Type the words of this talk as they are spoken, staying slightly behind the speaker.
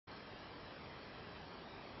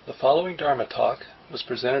The following Dharma talk was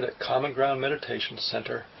presented at Common Ground Meditation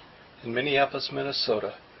Center in Minneapolis,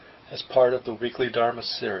 Minnesota, as part of the weekly Dharma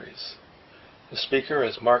series. The speaker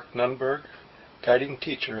is Mark Nunberg, guiding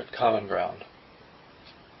teacher at Common Ground.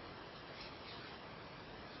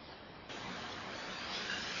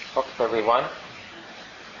 Welcome, everyone.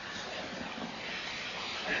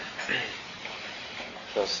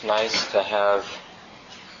 Feels nice to have,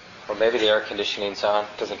 well, maybe the air conditioning's on.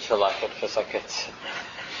 Doesn't feel like it. Feels like it's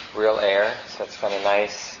real air, so it's kind of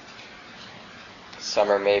nice.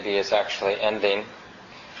 Summer maybe is actually ending.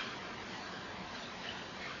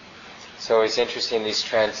 It's always interesting, these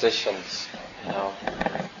transitions.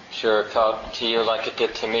 Sure, it felt to you like it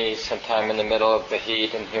did to me sometime in the middle of the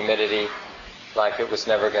heat and humidity, like it was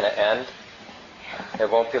never going to end.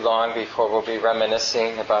 It won't be long before we'll be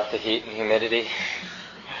reminiscing about the heat and humidity.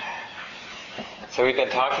 So we've been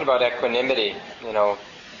talking about equanimity,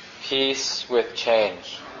 peace with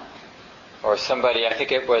change. Or somebody, I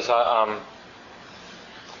think it was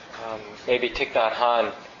maybe Thich Nhat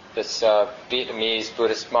Hanh, this Vietnamese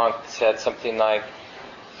Buddhist monk, said something like,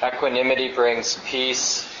 equanimity brings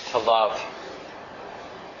peace to love.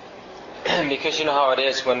 Because you know how it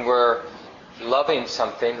is, when we're loving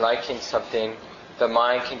something, liking something, the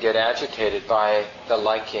mind can get agitated by the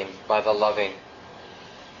liking, by the loving.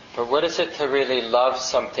 But what is it to really love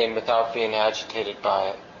something without being agitated by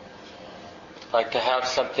it? Like to have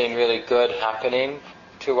something really good happening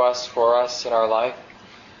to us, for us in our life,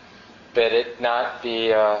 but it not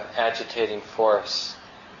be an agitating force.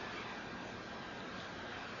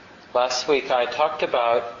 Last week I talked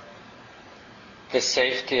about the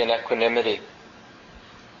safety and equanimity.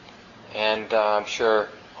 And I'm sure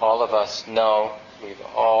all of us know, we've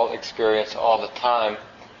all experienced all the time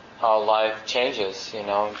how life changes.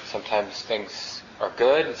 Sometimes things are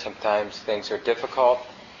good and sometimes things are difficult.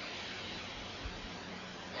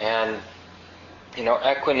 And,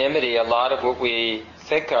 equanimity, a lot of what we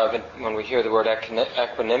think of when we hear the word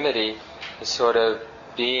equanimity is sort of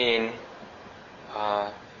being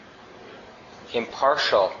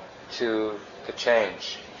impartial to the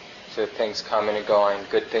change, to things coming and going,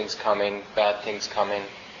 good things coming, bad things coming.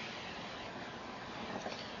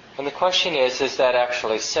 And the question is that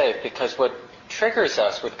actually safe? Because what triggers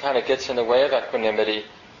us, what kind of gets in the way of equanimity,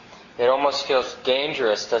 it almost feels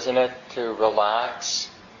dangerous, doesn't it, to relax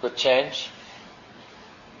with change?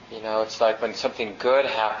 It's like when something good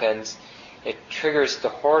happens, it triggers the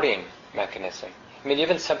hoarding mechanism.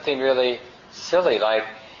 Even something really silly like,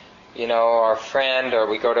 our friend, or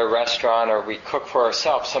we go to a restaurant, or we cook for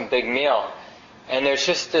ourselves some big meal, and there's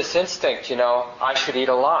just this instinct, I should eat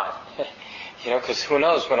a lot, because who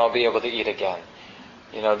knows when I'll be able to eat again.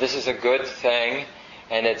 This is a good thing,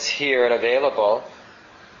 and it's here and available.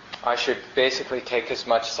 I should basically take as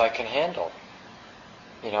much as I can handle,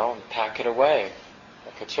 and pack it away,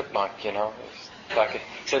 like a chipmunk,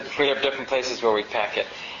 So we have different places where we pack it.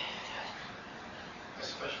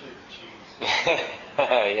 Especially the cheese.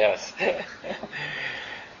 Yes.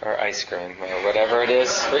 Or ice cream, or whatever it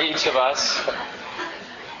is for each of us.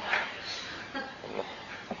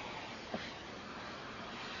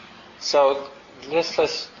 So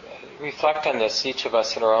let's reflect on this, each of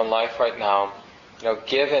us in our own life right now.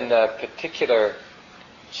 Given the particular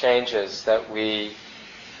changes that we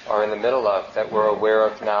are in the middle of, that we're aware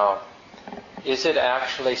of now, is it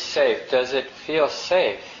actually safe? Does it feel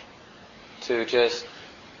safe to just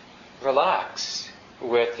relax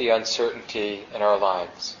with the uncertainty in our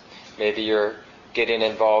lives? Maybe you're getting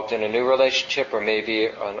involved in a new relationship, or maybe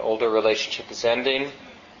an older relationship is ending.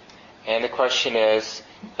 And the question is,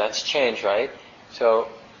 that's change, right? So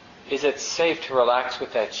is it safe to relax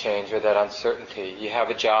with that change or that uncertainty? You have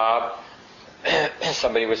a job.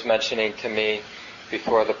 Somebody was mentioning to me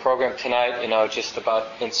before the program tonight, just about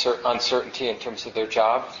uncertainty in terms of their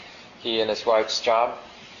job, he and his wife's job.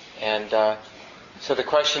 And so the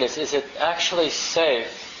question is it actually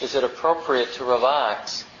safe, is it appropriate to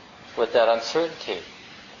relax with that uncertainty?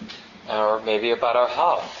 Or maybe about our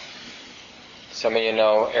health. Some of you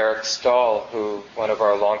know Eric Stahl, one of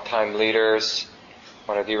our longtime leaders,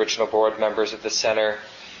 one of the original board members of the center,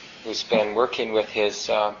 who's been working with his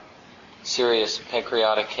serious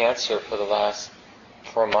pancreatic cancer for the last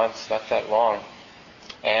 4 months, not that long.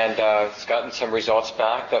 And he's gotten some results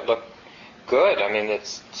back that look good.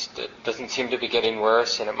 It doesn't seem to be getting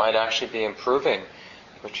worse, and it might actually be improving,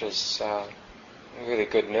 which is really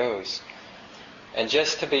good news. And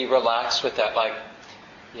just to be relaxed with that,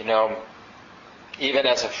 even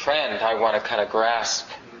as a friend, I want to kind of grasp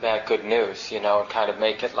that good news, and kind of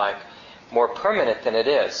make it more permanent than it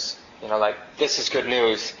is. This is good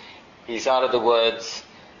news. He's out of the woods.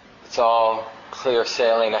 It's all clear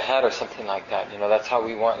sailing ahead or something like that. That's what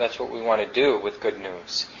we want to do with good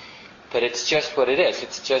news. But it's just what it is.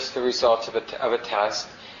 It's just the results of a test,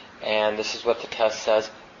 and this is what the test says,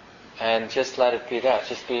 and just let it be that.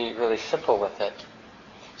 Just be really simple with it.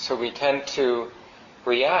 So we tend to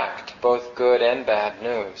react, both good and bad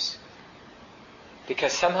news,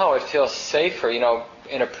 because somehow it feels safer,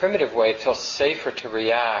 in a primitive way, it feels safer to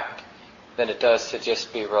react than it does to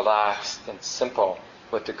just be relaxed and simple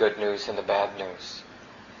with the good news and the bad news.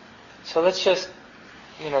 So let's just,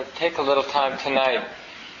 take a little time tonight.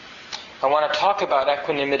 I want to talk about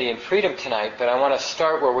equanimity and freedom tonight, but I want to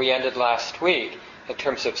start where we ended last week in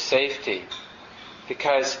terms of safety.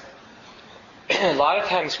 Because a lot of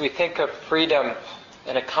times we think of freedom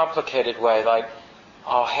in a complicated way, like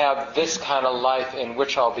I'll have this kind of life in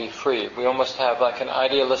which I'll be free. We almost have like an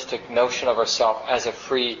idealistic notion of ourselves as a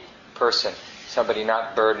free person, somebody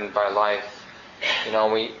not burdened by life.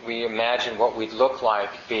 We imagine what we'd look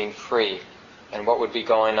like being free and what would be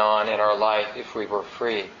going on in our life if we were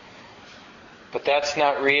free. But that's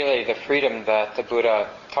not really the freedom that the Buddha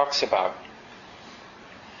talks about.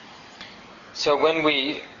 So when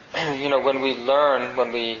we learn,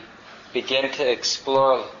 when we begin to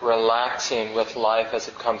explore relaxing with life as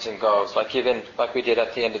it comes and goes, like we did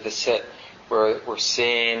at the end of the sit, where we're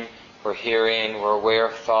seeing, we're hearing, we're aware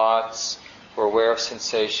of thoughts, we're aware of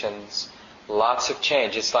sensations, lots of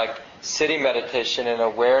change. It's like sitting meditation and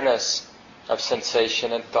awareness of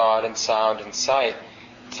sensation and thought and sound and sight.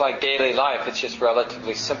 It's like daily life. It's just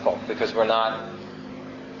relatively simple because we're not,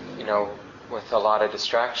 with a lot of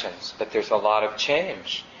distractions. But there's a lot of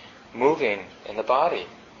change moving in the body.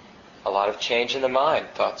 A lot of change in the mind.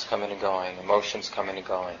 Thoughts coming and going. Emotions coming and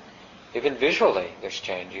going. Even visually there's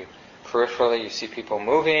change. Peripherally you see people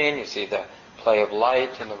moving. You see the play of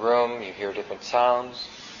light in the room. You hear different sounds.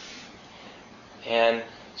 And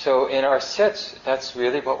so in our sits, that's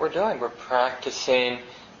really what we're doing. We're practicing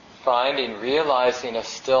realizing a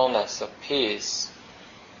stillness of peace,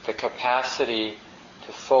 the capacity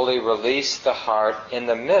to fully release the heart in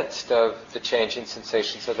the midst of the changing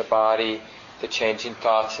sensations of the body, the changing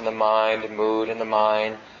thoughts in the mind, mood in the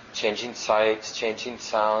mind, changing sights, changing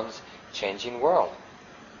sounds, changing world.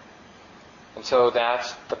 And so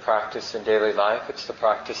that's the practice in daily life. It's the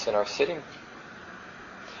practice in our sitting.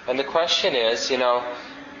 And the question is,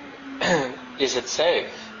 is it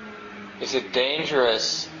safe? Is it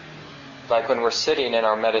dangerous? Like when we're sitting in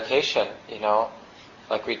our meditation,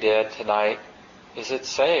 like we did tonight, is it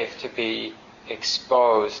safe to be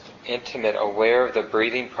exposed, intimate, aware of the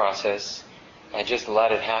breathing process and just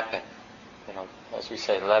let it happen? As we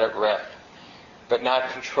say, let it rip. But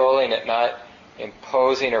not controlling it, not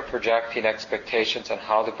imposing or projecting expectations on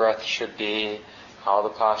how the breath should be, how the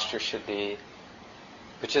posture should be,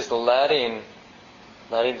 but just letting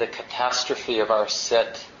the catastrophe of our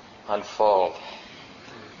sit unfold.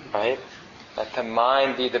 Right? Let the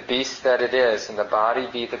mind be the beast that it is, and the body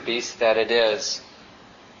be the beast that it is.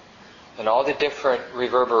 And all the different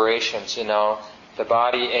reverberations, the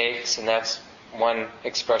body aches, and that's one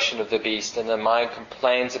expression of the beast. And the mind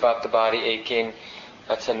complains about the body aching,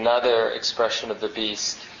 that's another expression of the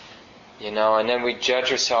beast. And then we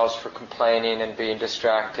judge ourselves for complaining and being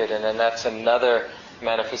distracted, and then that's another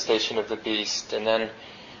manifestation of the beast. And then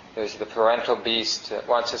there's the parental beast that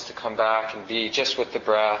wants us to come back and be just with the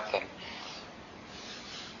breath.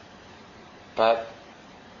 But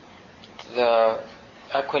the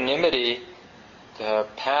equanimity, the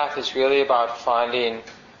path is really about finding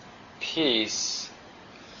peace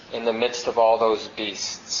in the midst of all those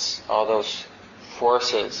beasts, all those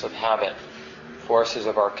forces of habit, forces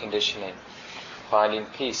of our conditioning. Finding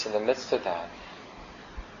peace in the midst of that.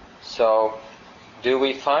 So, do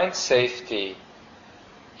we find safety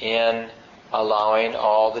in allowing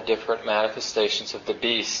all the different manifestations of the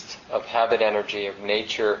beast, of habit energy, of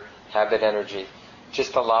nature, habit energy,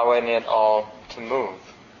 just allowing it all to move?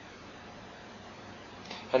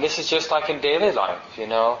 And this is just like in daily life,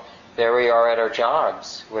 there we are at our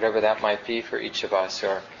jobs, whatever that might be for each of us,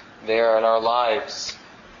 or there in our lives.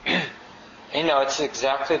 It's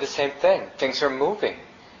exactly the same thing. Things are moving.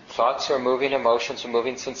 Thoughts are moving, emotions are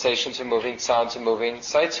moving, sensations are moving, sounds are moving,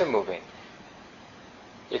 sights are moving.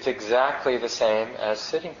 It's exactly the same as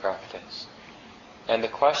sitting practice. And the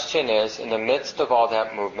question is, in the midst of all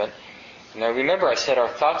that movement, now remember I said our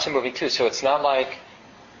thoughts are moving too, so it's not like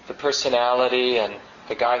the personality and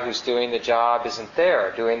the guy who's doing the job isn't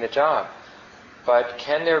there doing the job. But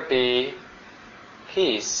can there be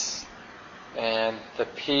peace, and the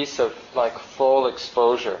peace of like full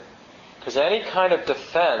exposure? Because any kind of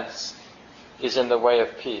defense is in the way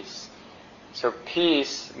of peace. So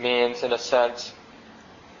peace means, in a sense,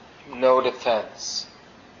 no defense,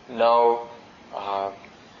 no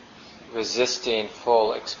resisting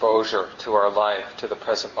full exposure to our life, to the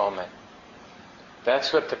present moment.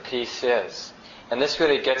 That's what the peace is. And this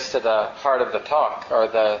really gets to the heart of the talk, or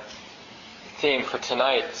the theme for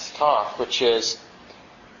tonight's talk, which is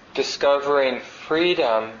discovering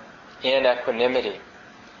freedom in equanimity.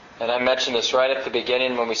 And I mentioned this right at the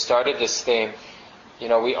beginning when we started this theme. You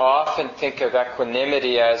know, we often think of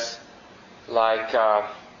equanimity as like,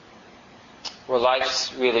 well,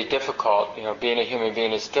 life's really difficult. You know, being a human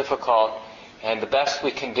being is difficult, and the best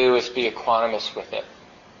we can do is be equanimous with it.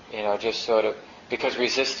 You know, just sort of, because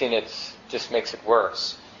resisting it just makes it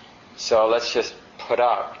worse. So let's just put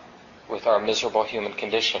up with our miserable human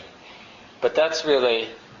condition. But that's really,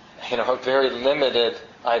 you know, a very limited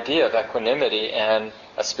idea of equanimity and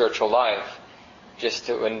a spiritual life, just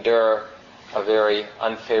to endure a very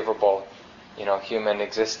unfavorable, you know, human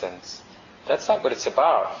existence. That's not what it's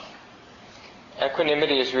about.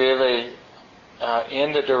 Equanimity is really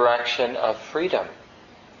in the direction of freedom.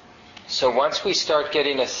 So once we start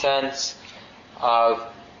getting a sense of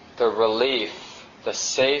the relief, the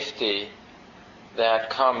safety that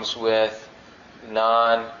comes with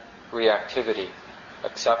non-reactivity,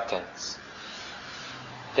 acceptance,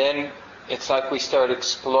 then it's like we start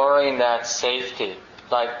exploring that safety,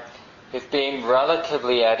 like if being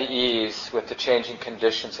relatively at ease with the changing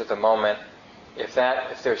conditions of the moment, if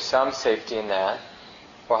there's some safety in that,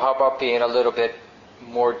 well, how about being a little bit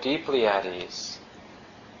more deeply at ease?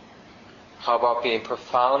 How about being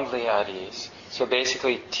profoundly at ease? So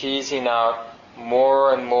basically teasing out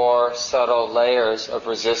more and more subtle layers of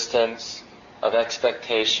resistance, of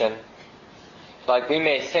expectation. Like we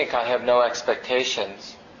may think, I have no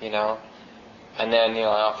expectations, you know, and then, you know,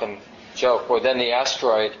 I often joke, well, then the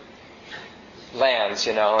asteroid lands,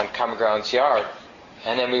 you know, in Common Ground's yard,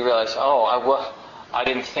 and then we realize, I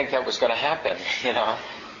didn't think that was going to happen, you know.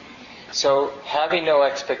 So having no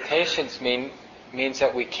expectations means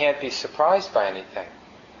that we can't be surprised by anything.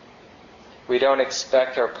 We don't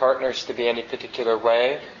expect our partners to be any particular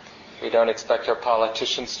way. We don't expect our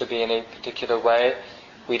politicians to be any particular way.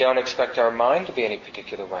 We don't expect our mind to be any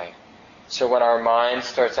particular way. So when our mind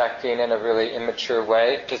starts acting in a really immature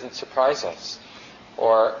way, it doesn't surprise us.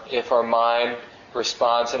 Or if our mind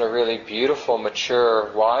responds in a really beautiful,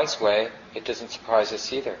 mature, wise way, it doesn't surprise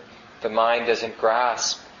us either. The mind doesn't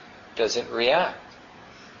grasp, doesn't react.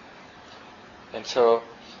 And so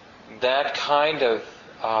that kind of,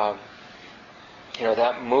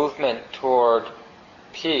 that movement toward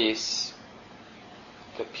peace,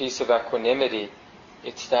 the peace of equanimity,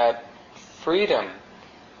 it's that freedom.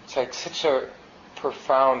 It's like such a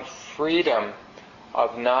profound freedom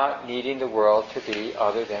of not needing the world to be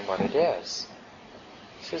other than what it is.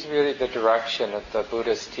 This is really the direction of the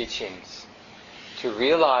Buddha's teachings, to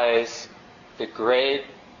realize the great,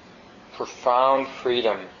 profound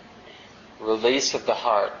freedom, release of the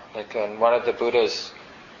heart. Like in one of the Buddha's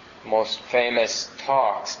most famous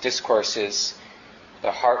talks, discourses,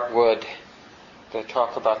 the heartwood, the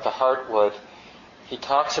talk about the heartwood, he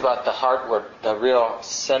talks about the heartwood, the real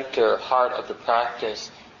center heart of the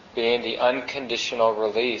practice, being the unconditional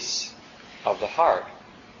release of the heart,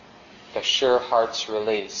 the sure heart's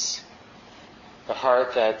release. The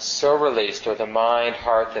heart that's so released, or the mind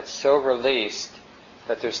heart that's so released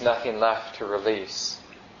that there's nothing left to release.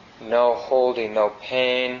 No holding, no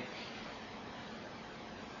pain,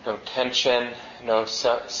 no tension, no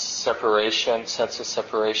separation, sense of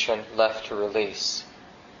separation left to release.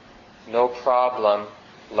 No problem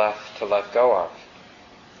left to let go of.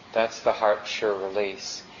 That's the heart sure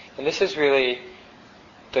release. And this is really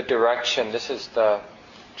the direction, this is the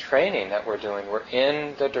training that we're doing. We're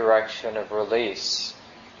in the direction of release,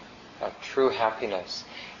 of true happiness.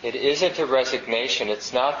 It isn't a resignation.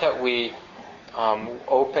 It's not that we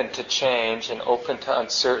open to change and open to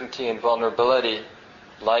uncertainty and vulnerability,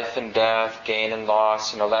 life and death, gain and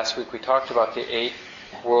loss. Last week we talked about the 8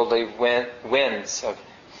 worldly winds of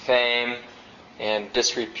fame and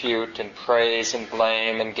disrepute and praise and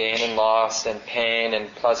blame and gain and loss and pain and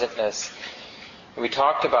pleasantness. We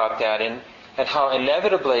talked about that and how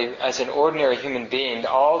inevitably, as an ordinary human being,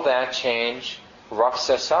 all that change roughs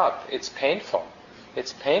us up. It's painful.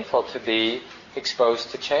 It's painful to be exposed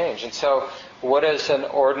to change. And so what does an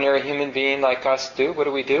ordinary human being like us do? What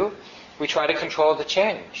do? We try to control the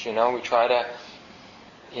change. We try to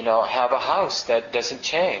have a house that doesn't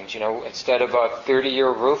change. Instead of a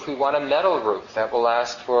 30-year roof, we want a metal roof that will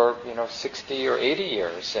last for 60 or 80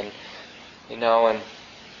 years. And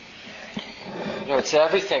it's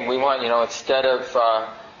everything we want. Instead of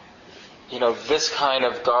this kind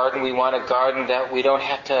of garden, we want a garden that we don't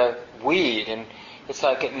have to weed. And It's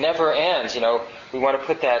like it never ends. We want to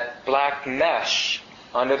put that black mesh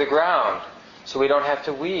under the ground so we don't have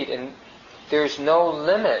to weed. And there's no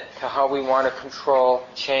limit to how we want to control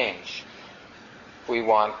change. We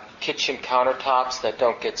want kitchen countertops that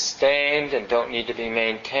don't get stained and don't need to be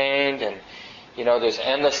maintained. And, there's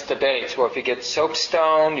endless debates. Well, if you get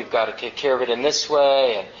soapstone, you've got to take care of it in this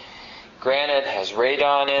way. And granite has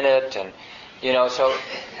radon in it. And,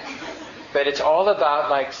 but it's all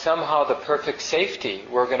about somehow the perfect safety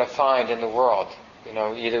we're going to find in the world.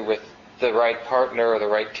 Either with the right partner or the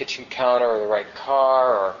right kitchen counter or the right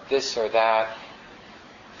car or this or that.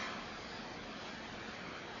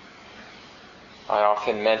 I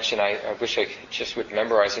often mention, I wish I just would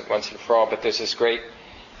memorize it once and for all, but there's this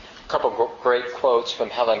couple great quotes from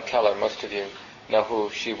Helen Keller. Most of you know who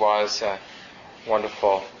she was, a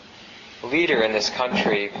wonderful leader in this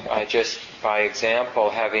country. Just by example,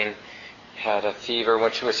 having had a fever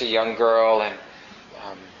when she was a young girl and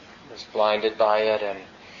was blinded by it and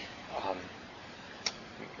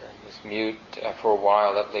was mute for a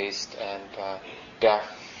while at least, and deaf,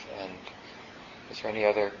 and is there any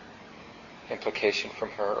other implication from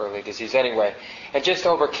her early disease? Anyway, and just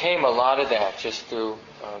overcame a lot of that just through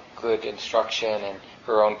good instruction and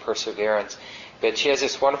her own perseverance. But she has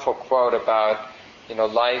this wonderful quote about,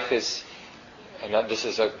 life is, and this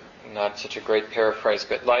is not such a great paraphrase,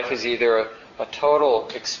 but life is either a total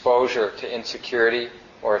exposure to insecurity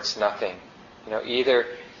or it's nothing. Either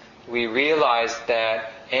we realize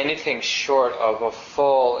that anything short of a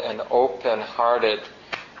full and open-hearted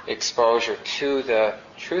exposure to the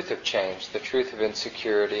truth of change, the truth of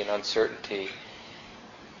insecurity and uncertainty,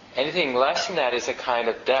 anything less than that is a kind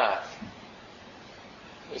of death.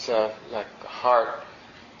 It's like heart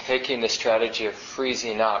taking the strategy of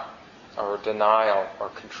freezing up or denial or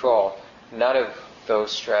control. None of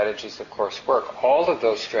those strategies, of course, work. All of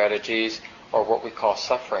those strategies are what we call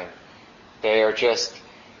suffering. They are just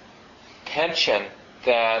tension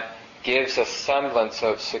that gives a semblance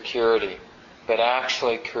of security, but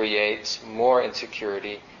actually creates more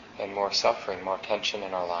insecurity and more suffering, more tension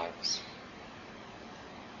in our lives.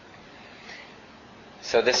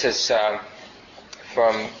 So this is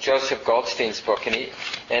from Joseph Goldstein's book, and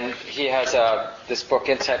he has this book,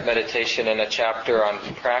 Insight Meditation, and a chapter on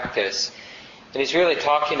practice, and he's really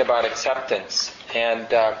talking about acceptance and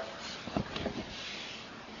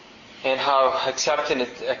how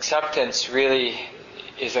acceptance really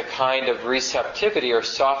is a kind of receptivity or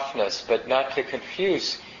softness, but not to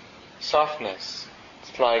confuse softness.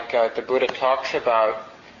 It's like the Buddha talks about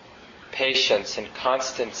patience and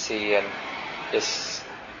constancy and this,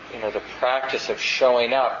 the practice of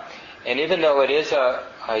showing up. And even though it is a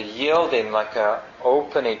yielding, like a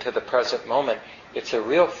opening to the present moment, it's a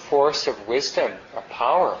real force of wisdom, a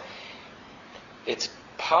power. It's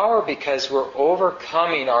power because we're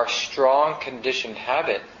overcoming our strong conditioned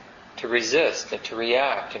habit to resist and to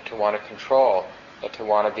react and to want to control and to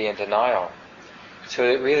want to be in denial. So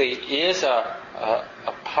it really is a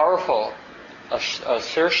powerful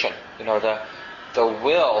assertion. The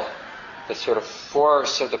will, the sort of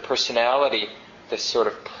force of the personality, the sort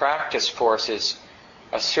of practice force is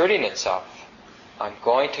asserting itself. I'm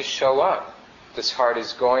going to show up. This heart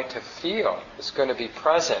is going to feel. It's going to be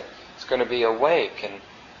present. It's going to be awake and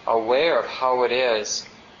aware of how it is.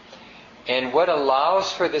 And what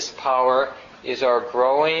allows for this power is our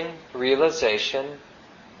growing realization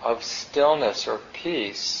of stillness or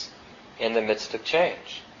peace in the midst of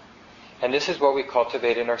change. And this is what we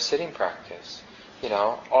cultivate in our sitting practice.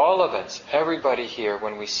 All of us, everybody here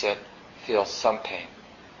when we sit feels some pain.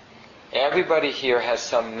 Everybody here has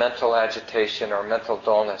some mental agitation or mental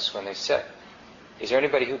dullness when they sit. Is there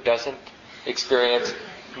anybody who doesn't experience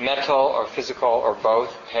mental or physical or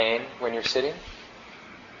both pain when you're sitting?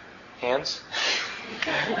 Hands?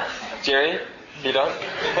 Jerry? You don't?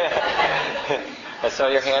 I saw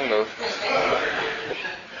your hand move.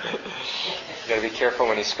 You gotta be careful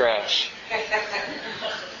when you scratch.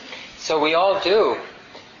 So we all do.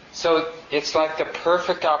 So it's like the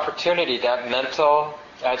perfect opportunity, that mental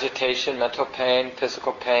agitation, mental pain,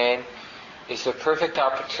 physical pain, is the perfect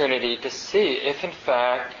opportunity to see if in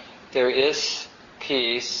fact there is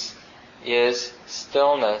peace, is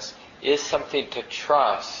stillness, is something to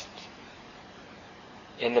trust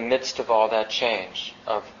in the midst of all that change,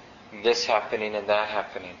 of this happening and that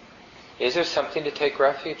happening. Is there something to take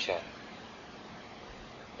refuge in?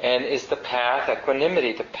 And is the path,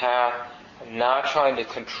 equanimity, the path not trying to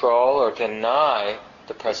control or deny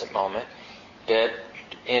the present moment, but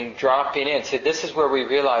in dropping in. So this is where we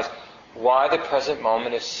realize why the present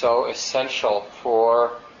moment is so essential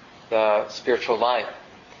for the spiritual life.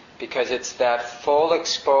 because it's that full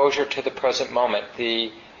exposure to the present moment,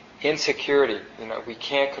 the insecurity. We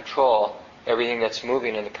can't control everything that's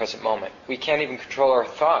moving in the present moment. We can't even control our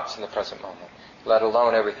thoughts in the present moment, let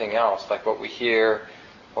alone everything else, like what we hear,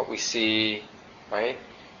 what we see, right?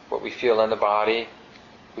 What we feel in the body.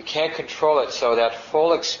 We can't control it, so that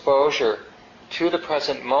full exposure to the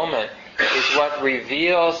present moment is what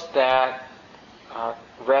reveals that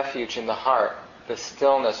refuge in the heart, the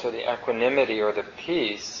stillness or the equanimity or the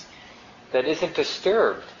peace that isn't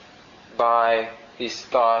disturbed by these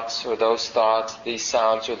thoughts or those thoughts, these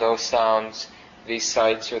sounds or those sounds, these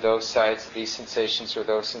sights or those sights, these sensations or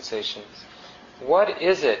those sensations. What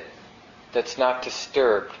is it that's not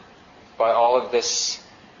disturbed by all of this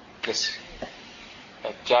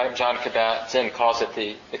John Kabat-Zinn calls it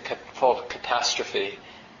the full catastrophe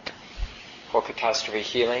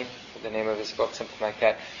healing, the name of his book, something like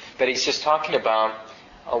that. But he's just talking about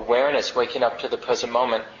awareness, waking up to the present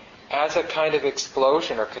moment as a kind of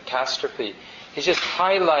explosion or catastrophe. He's just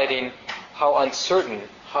highlighting how uncertain,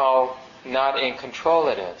 how not in control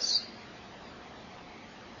it is.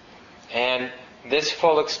 And this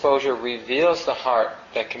full exposure reveals the heart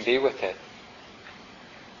that can be with it.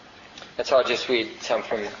 And so I'll just read some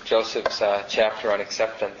from Joseph's chapter on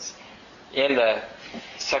acceptance in the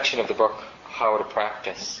section of the book, How to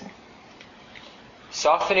Practice.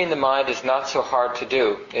 Softening the mind is not so hard to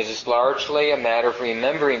do. It is largely a matter of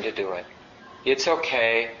remembering to do it. It's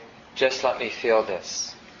okay, just let me feel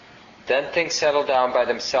this. Then things settle down by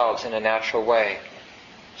themselves in a natural way.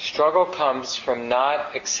 Struggle comes from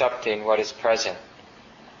not accepting what is present.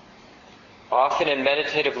 Often in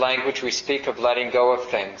meditative language we speak of letting go of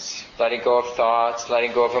things, letting go of thoughts,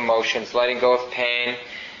 letting go of emotions, letting go of pain.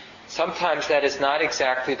 Sometimes that is not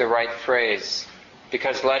exactly the right phrase,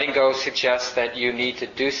 because letting go suggests that you need to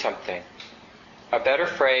do something. A better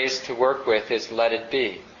phrase to work with is let it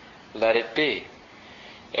be. Let it be.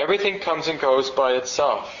 Everything comes and goes by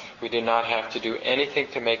itself. We do not have to do anything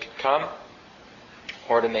to make it come,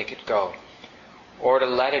 or to make it go, or to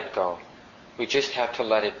let it go. We just have to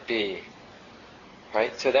let it be.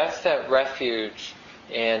 Right? So that's that refuge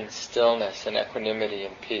in stillness and equanimity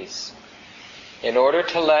and peace. In order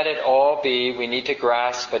to let it all be, we need to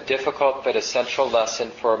grasp a difficult but essential lesson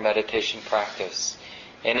for meditation practice,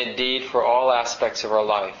 and indeed for all aspects of our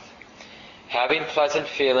life. Having pleasant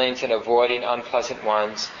feelings and avoiding unpleasant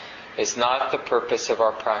ones is not the purpose of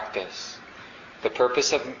our practice. The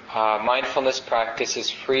purpose of mindfulness practice is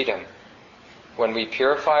freedom. When we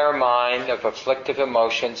purify our mind of afflictive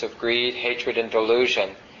emotions of greed, hatred, and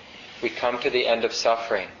delusion, we come to the end of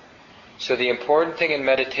suffering. So the important thing in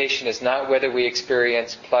meditation is not whether we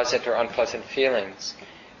experience pleasant or unpleasant feelings,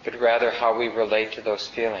 but rather how we relate to those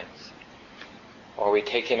feelings. Are we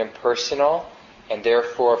taking them personal and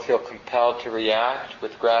therefore feel compelled to react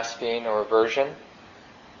with grasping or aversion?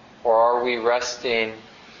 Or are we resting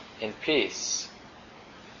in peace,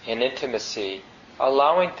 in intimacy,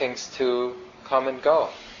 allowing things to come and go,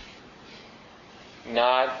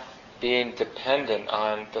 not being dependent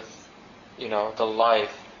on the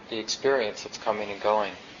life, the experience that's coming and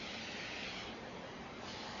going.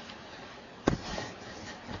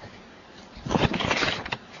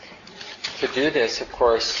 To do this, of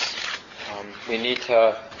course, we need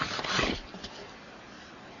to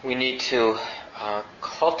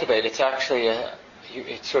cultivate. It's actually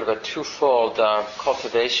it's sort of a twofold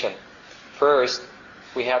cultivation. First,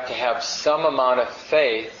 we have to have some amount of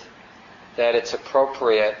faith that it's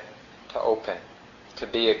appropriate to open, to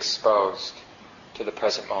be exposed to the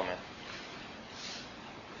present moment.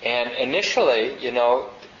 And initially,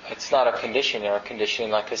 it's not a condition. Our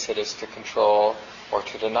conditioning, like I said, is to control or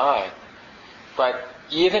to deny. But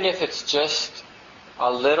even if it's just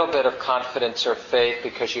a little bit of confidence or faith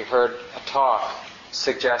because you heard a talk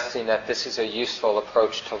suggesting that this is a useful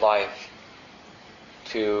approach to life,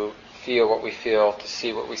 to feel what we feel, to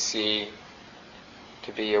see what we see,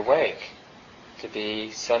 to be awake, to be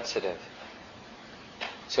sensitive.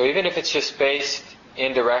 So even if it's just based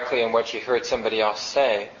indirectly on what you heard somebody else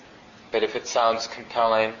say, but if it sounds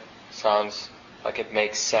compelling, sounds like it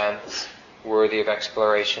makes sense, worthy of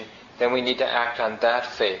exploration, then we need to act on that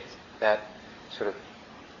faith, that sort of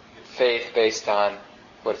faith based on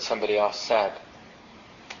what somebody else said.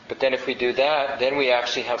 But then if we do that, then we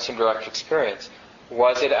actually have some direct experience.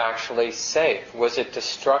 Was it actually safe? Was it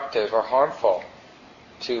destructive or harmful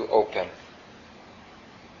to open?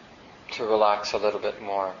 To relax a little bit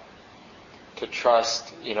more? To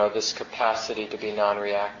trust, this capacity to be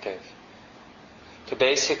non-reactive? To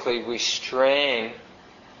basically restrain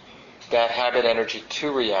that habit energy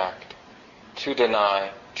to react, to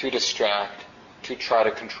deny, to distract, to try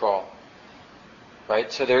to control.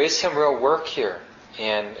 right? So there is some real work here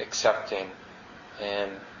in accepting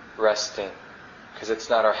and resting, because it's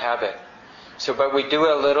not our habit. So, but we do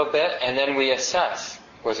it a little bit, and then we assess.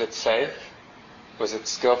 Was it safe? Was it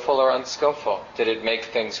skillful or unskillful? Did it make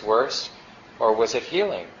things worse? Or was it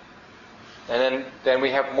healing? And then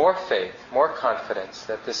we have more faith, more confidence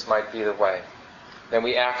that this might be the way. Then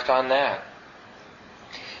we act on that.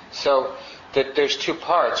 So there's two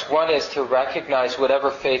parts. One is to recognize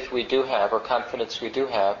whatever faith we do have or confidence we do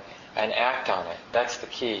have and act on it. That's the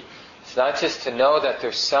key. It's not just to know that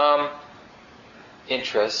there's some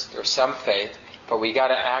interest or some faith, but we got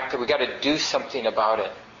to act. We got to do something about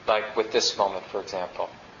it. Like with this moment, for example.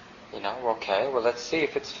 Okay. Well, let's see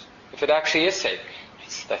if it actually is safe.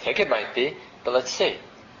 I think it might be, but let's see.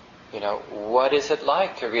 What is it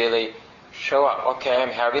like to really show up? Okay, I'm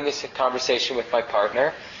having this conversation with my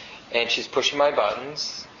partner, and she's pushing my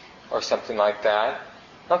buttons, or something like that.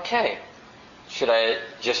 Okay, should I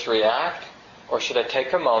just react, or should I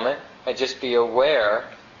take a moment and just be aware,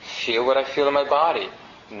 feel what I feel in my body,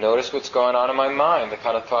 notice what's going on in my mind, the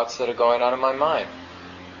kind of thoughts that are going on in my mind.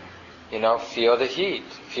 Feel the heat,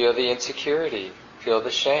 feel the insecurity, feel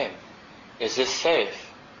the shame. Is this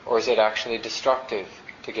safe, or is it actually destructive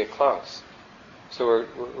to get close? So we're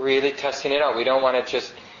really testing it out. We don't want to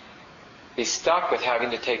just be stuck with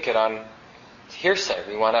having to take it on hearsay.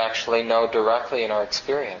 We want to actually know directly in our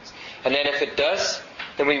experience. And then if it does,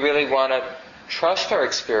 then we really want to trust our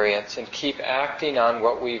experience and keep acting on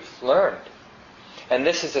what we've learned. And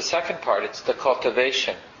this is the second part. It's the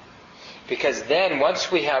cultivation. Because then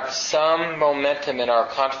once we have some momentum in our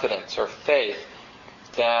confidence or faith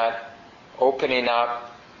that opening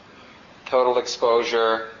up, total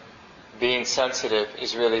exposure, being sensitive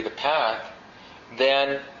is really the path,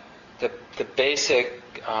 then the basic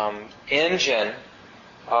engine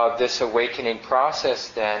of this awakening process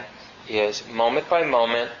then is moment by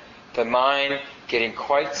moment, the mind getting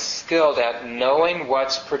quite skilled at knowing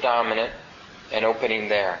what's predominant and opening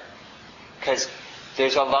there. Because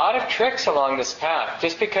there's a lot of tricks along this path.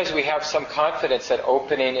 Just because we have some confidence that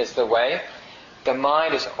opening is the way, the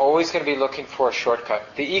mind is always going to be looking for a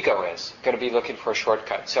shortcut. The ego is going to be looking for a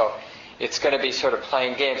shortcut. So it's going to be sort of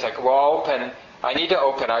playing games like, well, I'll open, I need to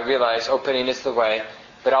open, I realize opening is the way,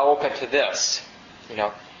 but I'll open to this,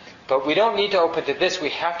 But we don't need to open to this, we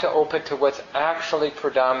have to open to what's actually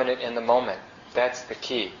predominant in the moment. That's the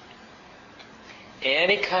key.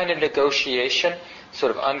 Any kind of negotiation,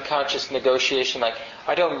 sort of unconscious negotiation, like,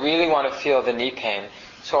 I don't really want to feel the knee pain,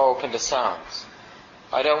 so I'll open to sounds.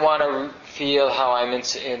 I don't want to feel how I'm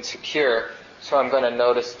insecure, so I'm going to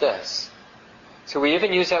notice this. So we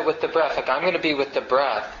even use that with the breath. Like, I'm going to be with the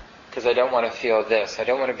breath because I don't want to feel this. I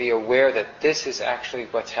don't want to be aware that this is actually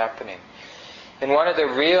what's happening. And one of the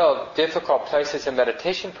real difficult places in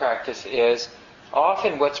meditation practice is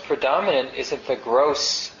often what's predominant isn't the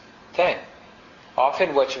gross thing.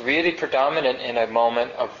 Often what's really predominant in a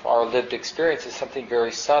moment of our lived experience is something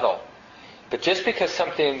very subtle. But just because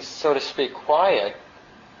something's, so to speak, quiet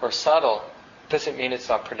or subtle doesn't mean it's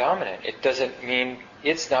not predominant. It doesn't mean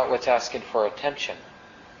it's not what's asking for attention.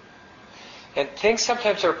 And things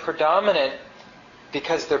sometimes are predominant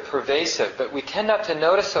because they're pervasive, but we tend not to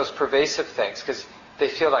notice those pervasive things because they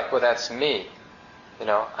feel like, well, that's me, and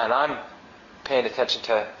I'm paying attention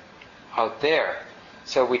to out there.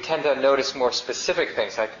 So we tend to notice more specific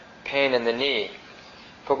things, like pain in the knee.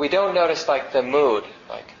 But we don't notice, like, the mood,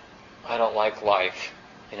 like, I don't like life.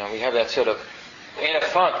 We have that sort of, in a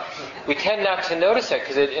funk. We tend not to notice that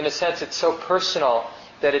because, in a sense, it's so personal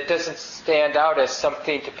that it doesn't stand out as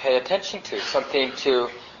something to pay attention to, something to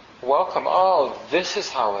welcome. Oh, this is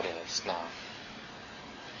how it is now.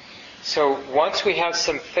 So once we have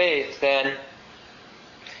some faith, then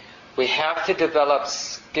we have to develop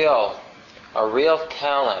skill, a real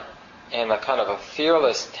talent, and a kind of a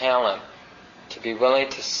fearless talent to be willing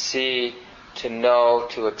to see, to know,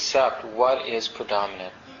 to accept what is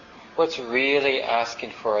predominant. What's really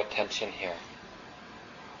asking for attention here?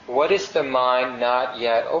 What is the mind not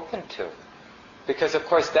yet open to? Because, of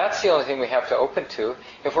course, that's the only thing we have to open to.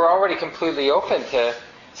 If we're already completely open to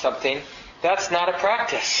something, that's not a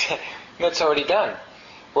practice. That's already done.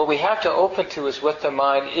 What we have to open to is what the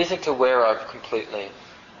mind isn't aware of completely,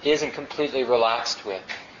 isn't completely relaxed with,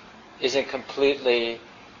 isn't completely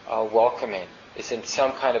welcoming, is in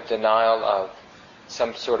some kind of denial of,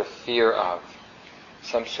 some sort of fear of,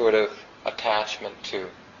 some sort of attachment to.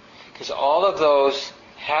 Because all of those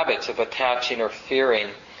habits of attaching or fearing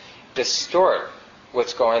distort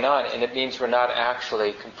what's going on, and it means we're not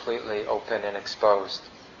actually completely open and exposed.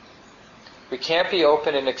 We can't be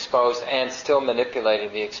open and exposed and still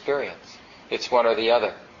manipulating the experience. It's one or the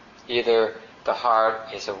other. Either the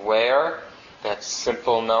heart is aware, that's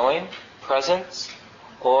simple knowing, presence,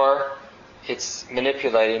 or it's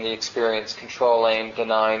manipulating the experience, controlling,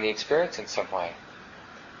 denying the experience in some way.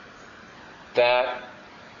 That,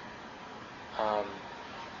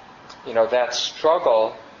 that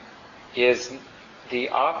struggle is the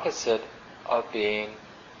opposite of being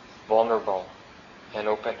vulnerable and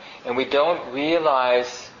open. And we don't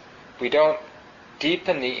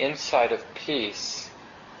deepen the insight of peace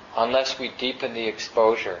unless we deepen the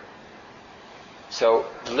exposure. So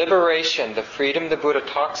liberation, the freedom the Buddha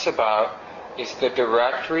talks about, is the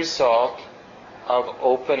direct result of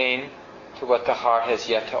opening to what the heart has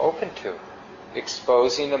yet to open to.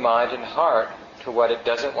 Exposing the mind and heart to what it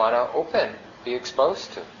doesn't want to be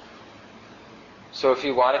exposed to. So if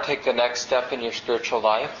you want to take the next step in your spiritual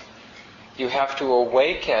life, you have to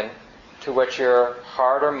awaken to what your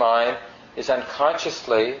heart or mind is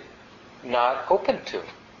unconsciously not open to.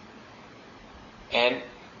 And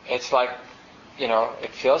it's like,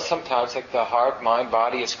 it feels sometimes like the heart, mind,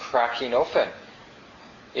 body is cracking open.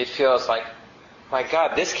 It feels like, my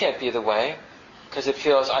God, this can't be the way, because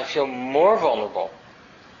I feel more vulnerable,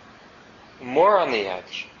 more on the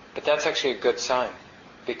edge. But that's actually a good sign,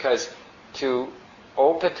 because to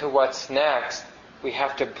open to what's next, we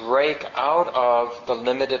have to break out of the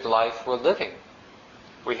limited life we're living.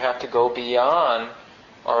 We have to go beyond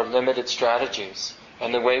our limited strategies.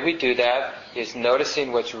 And the way we do that is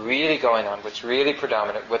noticing what's really going on, what's really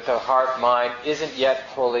predominant, what the heart, mind isn't yet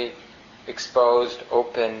fully exposed,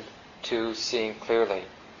 open to seeing clearly,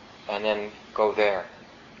 and then go there.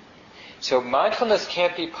 So mindfulness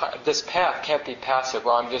this path can't be passive.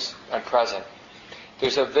 Well, I'm present.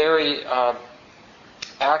 There's a very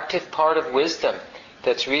active part of wisdom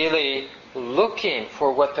that's really looking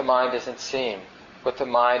for what the mind isn't seeing, what the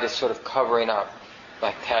mind is sort of covering up.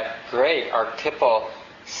 Like that great archetypal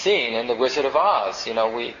scene in The Wizard of Oz.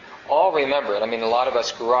 We all remember it. A lot of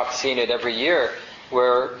us grew up seeing it every year,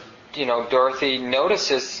 where, Dorothy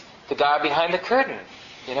notices the guy behind the curtain,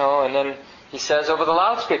 and then he says over the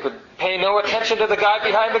loudspeaker, pay no attention to the guy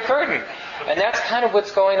behind the curtain. And that's kind of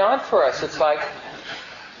what's going on for us. It's like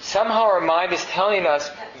somehow our mind is telling us,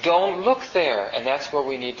 don't look there, and that's where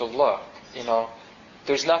we need to look,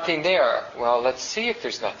 There's nothing there. Well, let's see if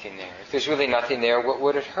there's nothing there. If there's really nothing there, what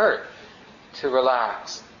would it hurt? To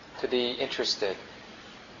relax, to be interested,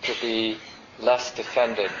 to be less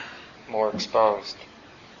defended, more exposed.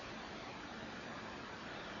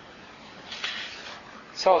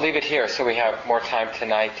 So I'll leave it here so we have more time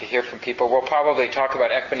tonight to hear from people. We'll probably talk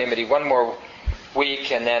about equanimity one more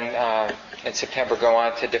week, and then in September go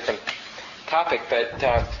on to a different topic. But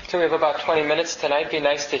so we have about 20 minutes tonight. It'd be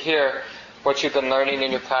nice to hear what you've been learning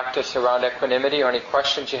in your practice around equanimity, or any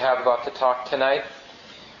questions you have about the talk tonight.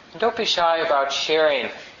 And don't be shy about sharing,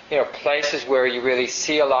 places where you really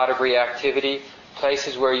see a lot of reactivity,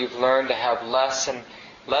 places where you've learned to have less and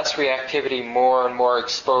less reactivity, more and more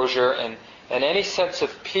exposure, and any sense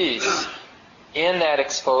of peace in that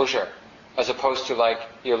exposure, as opposed to like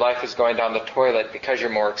your life is going down the toilet because you're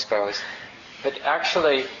more exposed. But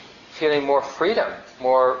actually feeling more freedom,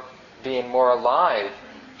 being more alive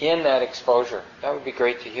in that exposure. That would be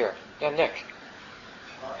great to hear. Yeah, Nick.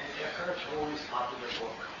 In Eckhart's always popular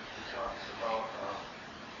book, he talks about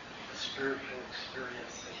the spiritual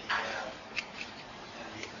experience that he had, and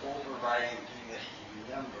the overriding thing that he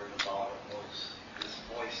remembered about it was this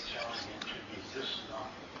voice telling him to be this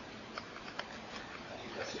nothing. I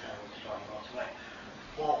think that's kind of what he's talking about tonight.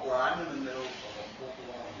 Well, where I'm in the middle of a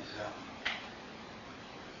full-blown resentment,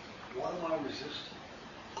 what am I resisting?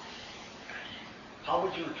 How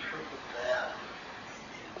would you interpret that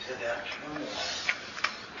into that turmoil?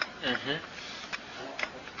 Mm-hmm.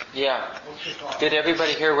 Yeah. What's your thought? Did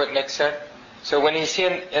everybody hear what Nick said? So when he's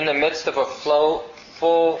in the midst of a full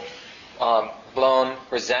blown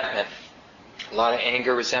resentment, a lot of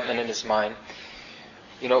anger, resentment in his mind,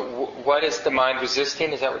 what is the mind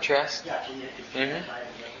resisting? Is that what you asked? Yeah, can you Mm-hmm.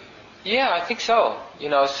 Yeah, I think so.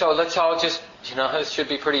 So let's all just, it should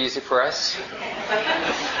be pretty easy for us.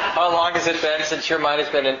 How long has it been since your mind has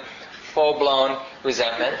been in full-blown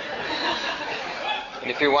resentment? And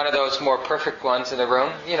if you're one of those more perfect ones in the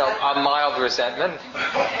room, a mild resentment,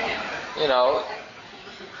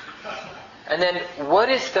 And then what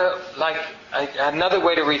is another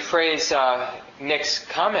way to rephrase Nick's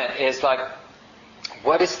comment is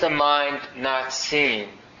what is the mind not seeing,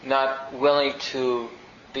 not willing to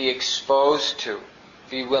be exposed to,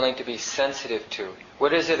 be willing to be sensitive to?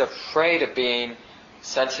 What is it afraid of being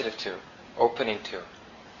sensitive to, opening to?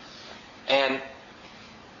 And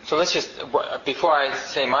so let's just, before I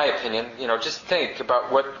say my opinion, just think about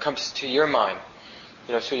what comes to your mind.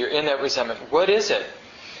 So you're in that resentment. What is it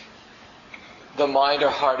the mind or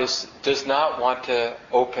heart does not want to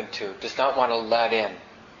open to, does not want to let in?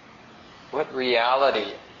 What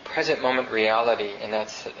reality, present moment reality in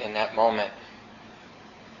that moment,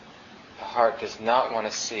 the heart does not want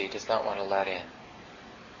to see, does not want to let in?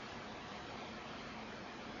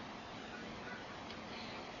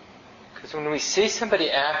 Because when we see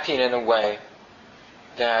somebody acting in a way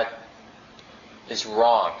that is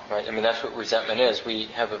wrong, right? I mean, that's what resentment is. We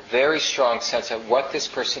have a very strong sense that what this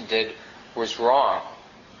person did was wrong.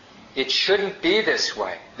 It shouldn't be this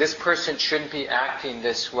way. This person shouldn't be acting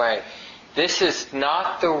this way. This is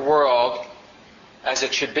not the world as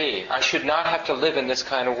it should be. I should not have to live in this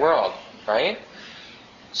kind of world, right?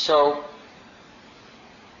 So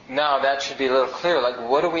now that should be a little clearer. Like,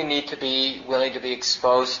 what do we need to be willing to be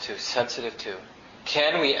exposed to, sensitive to?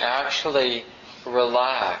 Can we actually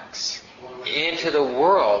relax into the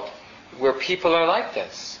world where people are like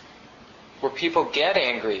this? Where people get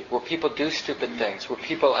angry, where people do stupid things, where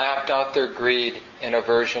people act out their greed and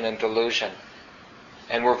aversion and delusion,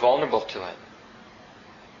 and we're vulnerable to it.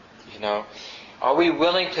 Are we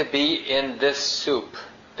willing to be in this soup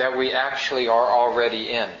that we actually are already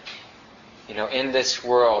in? In this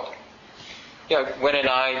world. Wynn and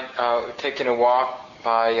I were taking a walk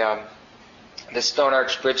by the Stone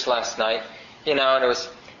Arch Bridge last night, and it was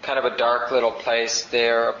kind of a dark little place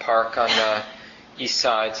there, a park on the east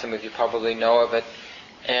side. Some of you probably know of it.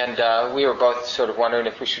 And we were both sort of wondering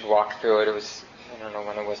if we should walk through it. It was, I don't know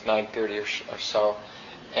when it was, 9:30 or so.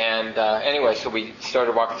 And anyway, so we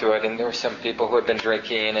started walking through it, and there were some people who had been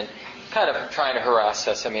drinking and kind of trying to harass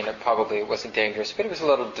us. I mean, it wasn't dangerous, but it was a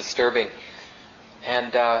little disturbing.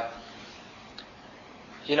 And,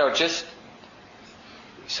 just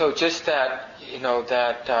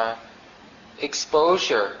that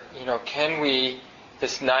exposure, can we,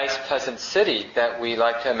 this nice, pleasant city that we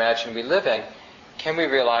like to imagine we live in, can we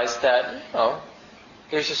realize that,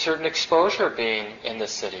 there's a certain exposure being in the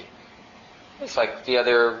city? It's like the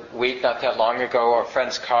other week, not that long ago, our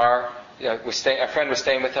friend's car, a friend was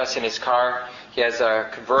staying with us in his car. He has a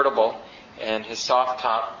convertible, and his soft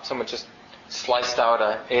top, someone just sliced out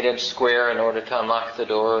an 8-inch square in order to unlock the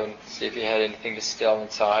door and see if he had anything to steal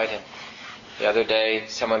inside. And the other day,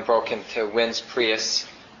 someone broke into Wynn's Prius,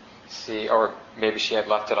 or maybe she had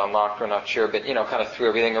left it unlocked, we're not sure, but, kind of threw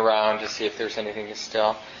everything around to see if there's anything to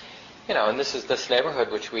steal. And this is this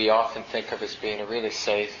neighborhood which we often think of as being a really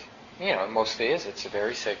safe, it mostly is. It's a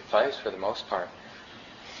very safe place for the most part.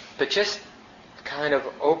 But just kind of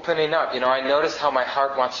opening up. I notice how my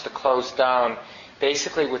heart wants to close down,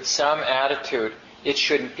 basically with some attitude, it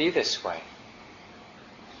shouldn't be this way.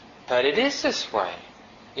 But it is this way.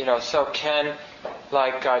 So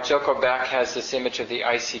Joko Beck has this image of the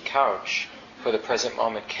icy couch for the present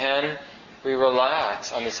moment. Can we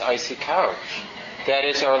relax on this icy couch? That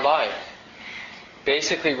is our life.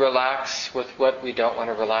 Basically relax with what we don't want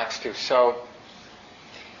to relax to. So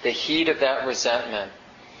the heat of that resentment.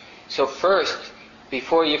 So first,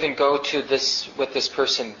 before you even go to what this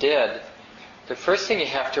person did, the first thing you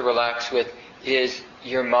have to relax with is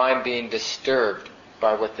your mind being disturbed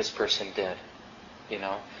by what this person did.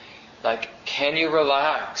 Can you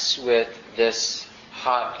relax with this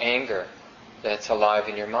hot anger that's alive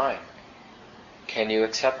in your mind? Can you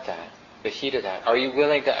accept that, the heat of that? Are you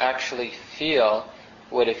willing to actually feel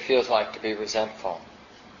what it feels like to be resentful?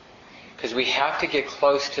 Because we have to get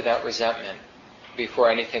close to that resentment before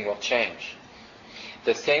anything will change.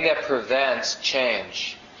 The thing that prevents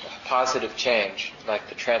change, positive change, like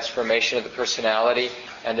the transformation of the personality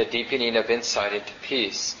and the deepening of insight into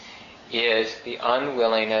peace, is the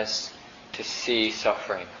unwillingness to see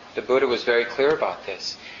suffering. The Buddha was very clear about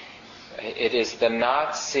this. It is the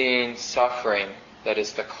not seeing suffering that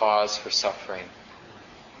is the cause for suffering,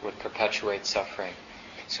 would perpetuate suffering.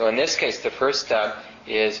 So in this case, the first step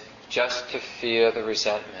is just to feel the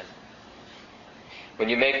resentment. When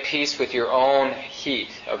you make peace with your own heat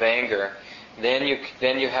of anger, then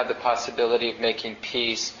you have the possibility of making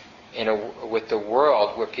peace with the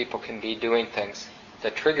world where people can be doing things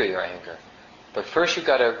that trigger your anger. But first you've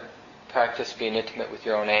got to practice being intimate with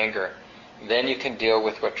your own anger. Then you can deal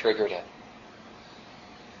with what triggered it.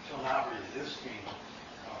 So not resisting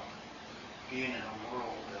being in a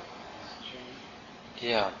world that wants to change.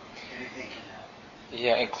 Yeah. Anything can happen.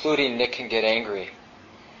 Yeah, including Nick can get angry.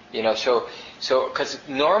 So because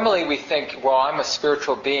normally we think, well, I'm a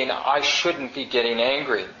spiritual being, I shouldn't be getting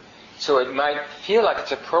angry. So it might feel like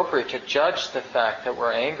it's appropriate to judge the fact that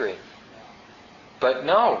we're angry. But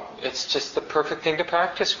no, it's just the perfect thing to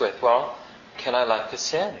practice with. Well, can I let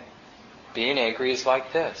this in? Being angry is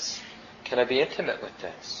like this. Can I be intimate with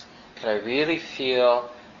this? Can I really feel,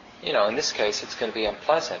 in this case it's going to be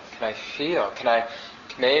unpleasant. Can I feel,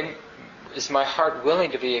 is my heart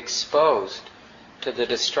willing to be exposed to the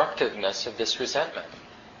destructiveness of this resentment?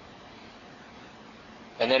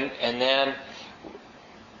 And then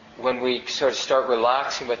when we sort of start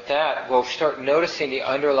relaxing with that, we'll start noticing the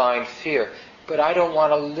underlying fear. But I don't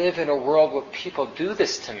want to live in a world where people do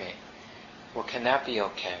this to me. Well, can that be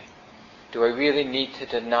okay? Do I really need to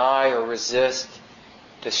deny or resist,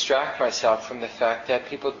 distract myself from the fact that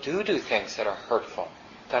people do things that are hurtful?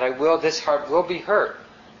 That this heart will be hurt.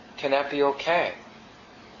 Can that be okay?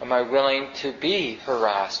 Am I willing to be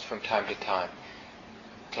harassed from time to time?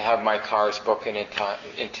 To have my cars broken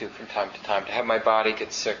into from time to time? To have my body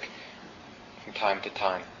get sick from time to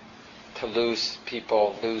time? To lose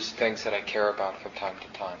people, lose things that I care about from time to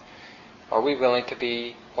time? Are we willing to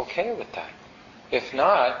be okay with that? If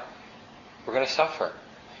not, we're going to suffer.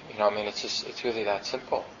 It's really that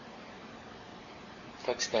simple.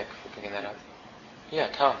 Thanks, Nick, for bringing that up. Yeah,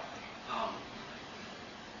 Tom.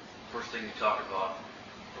 First thing you talked about,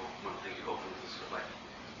 or one thing you opened was sort of like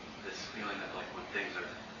this feeling that like when things are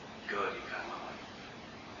good, you kind of want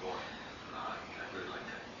boy, I'd really like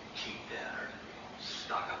to keep that or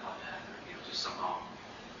stock up on that, or just somehow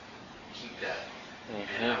keep that.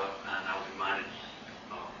 And I was reminded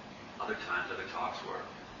of other times, other talks where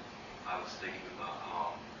I was thinking about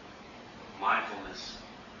how mindfulness,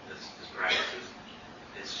 this practice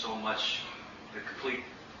is so much the complete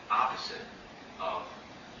opposite of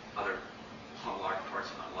other large parts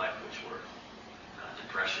of my life, which were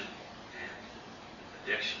depression and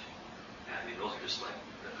addiction. And those are just like,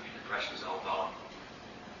 depression is all about,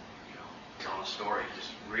 telling a story,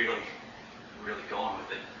 just really, really going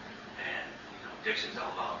with it. And, addiction is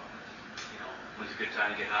all about, when's a good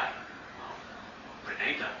time to get high? But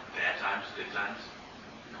anytime, bad times, good times,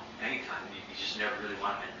 anytime. You just never really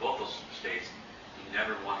want to, in both those states, you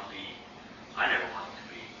never want to be, I never wanted to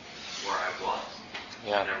be where I was.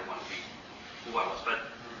 Yeah. I never want to be who I was, but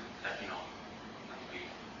that, I would be,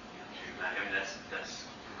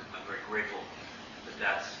 I'm very grateful that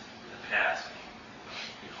that's in the past,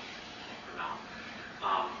 for now.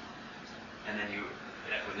 And then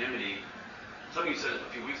equanimity, something you said a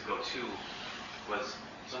few weeks ago too, was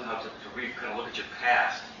somehow to really kind of look at your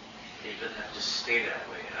past. It doesn't have to just stay that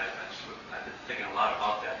way. And I've been thinking a lot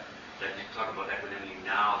about that you talk about equanimity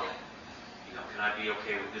now, that, can I be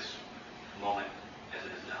okay with this moment as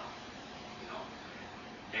it is now?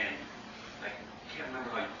 And I can't remember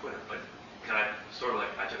how you put it, but can I sort of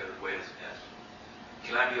like, I took it as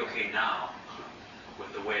can I be okay now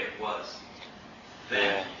with the way it was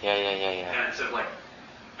then? Yeah. And instead of like,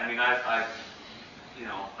 I'm glad I've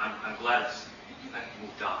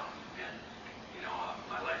moved on, and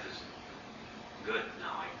my life is good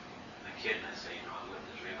now. I kid and I say, I live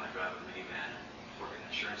the dream. I drive a minivan and work in an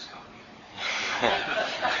insurance company.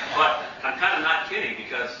 But I'm kind of not kidding,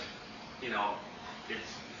 because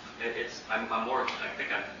I'm more. I think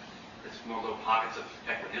it's more little pockets of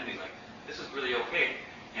equanimity. Like, this is really okay.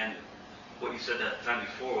 And what you said that time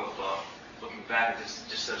before about looking back and just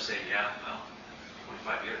sort of saying,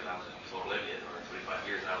 25 years I was a total idiot, or 25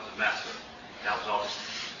 years I was a mess, or that was all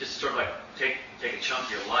just sort of like take a chunk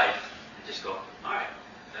of your life and just go, all right,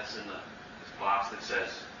 that's in this box that says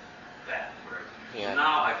that. So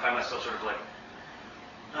now I find myself sort of like,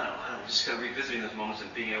 I don't know, just kind of revisiting those moments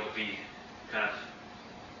and being able to be kind of,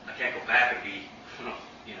 I can't go back and be,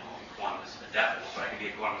 equanimous at that level, but I can be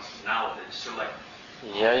equanimous now with it. Just sort of like,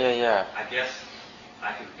 I guess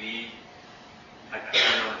I can be, I don't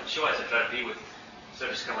know the choice. I try to be with, instead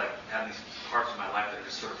of just kind of like having these parts of my life that are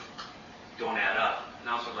just sort of don't add up.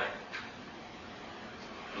 Now it's sort of like,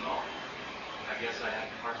 I guess I have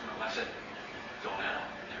parts of my life that don't add up.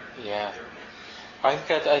 I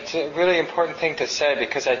think that's a really important thing to say,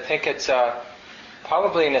 because I think it's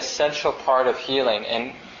probably an essential part of healing,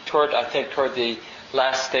 and toward the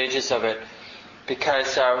last stages of it,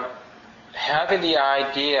 because having the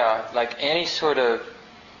idea, like any sort of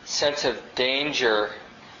sense of danger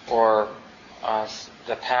or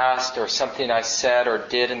the past or something I said or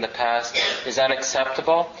did in the past is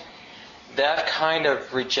unacceptable, that kind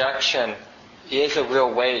of rejection is a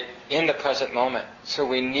real weight in the present moment. So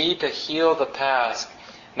we need to heal the past,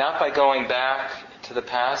 not by going back to the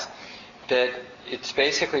past, but it's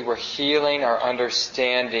basically we're healing our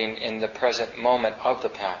understanding in the present moment of the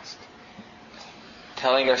past.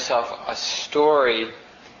 Telling ourselves a story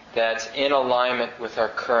that's in alignment with our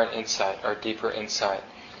current insight, our deeper insight,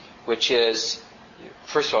 which is,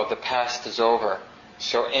 first of all, the past is over.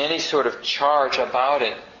 So any sort of charge about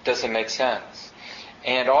it doesn't make sense.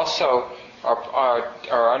 And also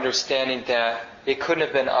our understanding that it couldn't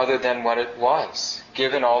have been other than what it was.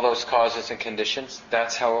 Given all those causes and conditions,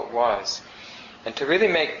 that's how it was. And to really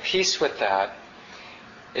make peace with that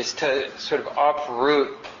is to sort of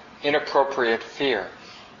uproot inappropriate fear.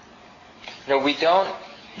 We don't,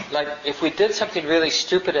 like, if we did something really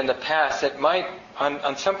stupid in the past, it might,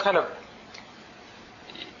 on some kind of,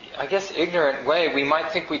 I guess, ignorant way, we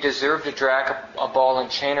might think we deserve to drag a ball and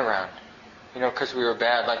chain around, because we were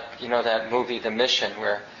bad. Like, that movie, The Mission,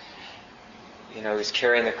 where, he's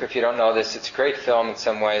carrying if you don't know this, it's a great film in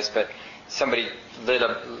some ways, but somebody led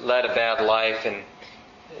a bad life, and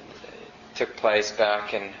it took place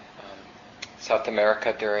back in South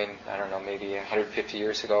America during, I don't know, maybe 150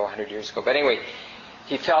 years ago, 100 years ago. But anyway,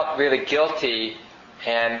 he felt really guilty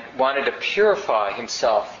and wanted to purify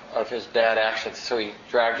himself of his bad actions, so he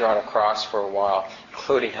dragged around a cross for a while,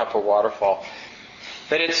 including up a waterfall.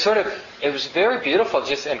 But it was very beautiful,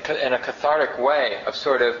 just in a cathartic way of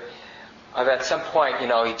at some point,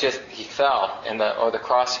 he fell, or the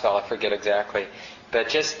cross fell, I forget exactly. But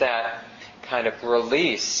just that kind of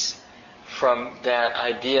release from that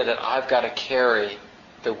idea that I've got to carry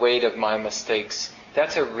the weight of my mistakes,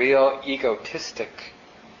 that's a real egotistic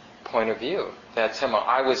point of view. That somehow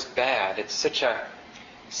I was bad. It's such a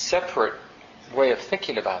separate way of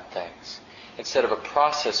thinking about things, instead of a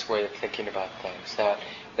process way of thinking about things.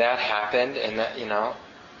 That happened, and that,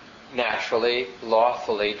 naturally,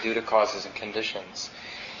 lawfully, due to causes and conditions.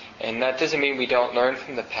 And that doesn't mean we don't learn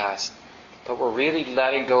from the past, but we're really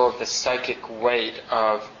letting go of the psychic weight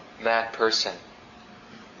of that person,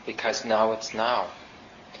 because now it's now.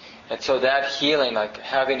 And so that healing, like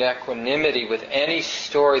having equanimity with any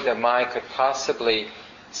story the mind could possibly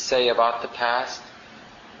say about the past,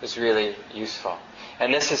 is really useful.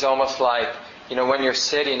 And this is almost like, when you're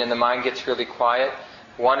sitting and the mind gets really quiet,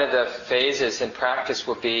 one of the phases in practice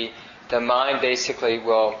will be the mind basically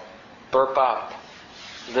will burp up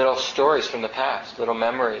little stories from the past, little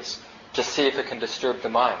memories, to see if it can disturb the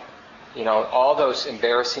mind. All those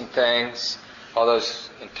embarrassing things, all those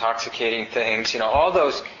intoxicating things, all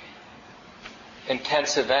those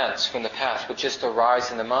intense events from the past would just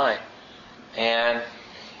arise in the mind. And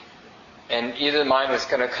either the mind was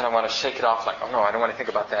going to kind of want to shake it off, like, oh no, I don't want to think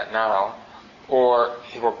about that now, or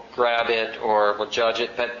it will grab it, or will judge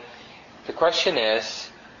it. But the question is,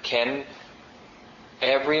 can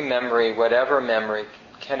every memory, whatever memory,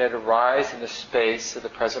 can it arise in the space of the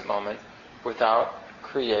present moment without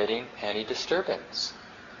creating any disturbance?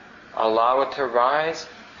 Allow it to arise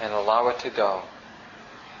and allow it to go.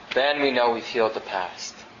 Then we know we've healed the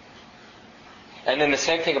past. And then the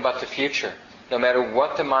same thing about the future. No matter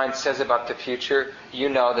what the mind says about the future, you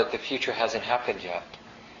know that the future hasn't happened yet.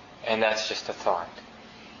 And that's just a thought.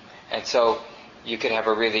 And so you could have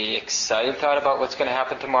a really exciting thought about what's going to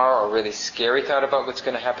happen tomorrow, or a really scary thought about what's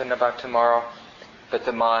going to happen about tomorrow, but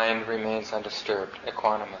the mind remains undisturbed,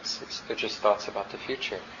 equanimous. They're just thoughts about the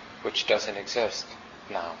future, which doesn't exist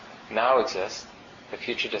now. Now exists. The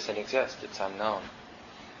future doesn't exist. It's unknown.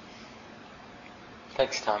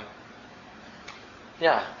 Thanks, Tom.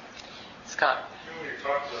 Yeah. Scott. When you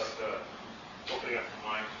talked about opening up the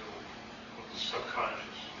mind to what the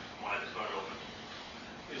subconscious mind is not open,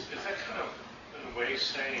 is that kind of, in a way,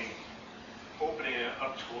 saying, opening it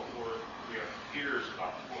up to what we have fears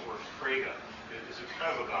about, what we're afraid of? Is it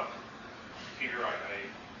kind of about fear?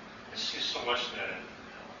 I see so much in that in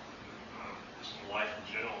just in life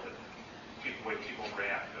in general, that the way people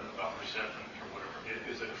react about resentment or whatever.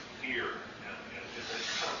 Is it a fear? And is it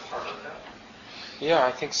kind of part of that? Yeah,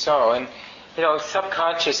 I think so. And,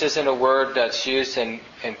 subconscious isn't a word that's used in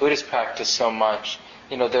Buddhist practice so much.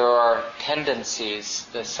 There are tendencies,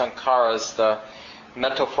 the sankharas, the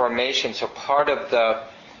mental formations, are part of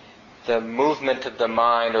the movement of the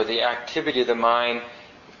mind, or the activity of the mind,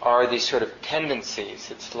 are these sort of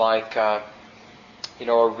tendencies. It's like, a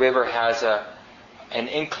river has an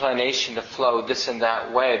inclination to flow this and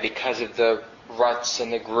that way because of the ruts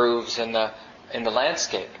and the grooves in the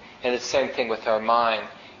landscape. And it's the same thing with our mind.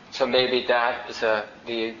 So maybe that is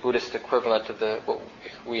the Buddhist equivalent of what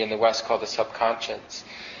we in the West call the subconscious.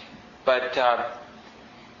 But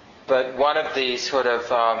one of the sort of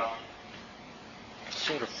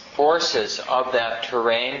forces of that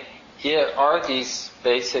terrain are these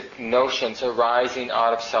basic notions arising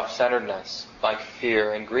out of self-centeredness, like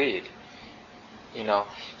fear and greed.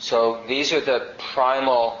 So these are the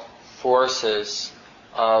primal forces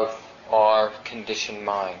of our conditioned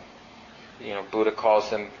mind. Buddha calls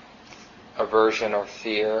them aversion or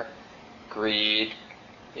fear, greed,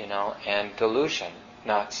 and delusion,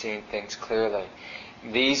 not seeing things clearly.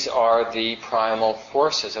 These are the primal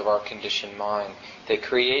forces of our conditioned mind. They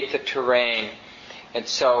create the terrain. And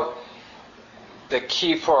so the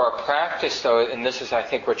key for our practice, though, and this is, I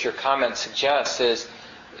think, what your comment suggests, is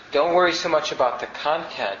don't worry so much about the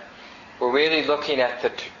content. We're really looking at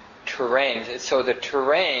the terrain. So the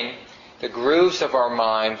terrain, the grooves of our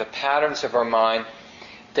mind, the patterns of our mind,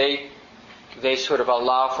 they sort of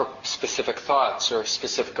allow for specific thoughts or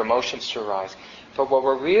specific emotions to arise. But what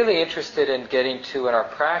we're really interested in getting to in our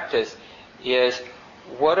practice is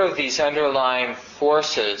what are these underlying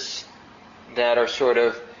forces that are sort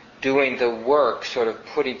of doing the work, sort of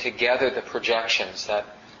putting together the projections that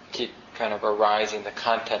keep kind of arising, the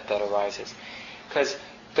content that arises. Because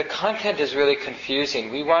the content is really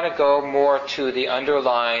confusing. We want to go more to the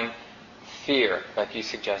underlying fear, like you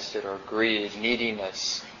suggested, or greed,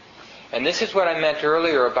 neediness. And this is what I meant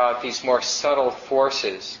earlier about these more subtle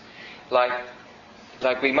forces. Like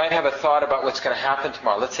we might have a thought about what's going to happen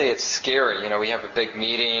tomorrow. Let's say it's scary. We have a big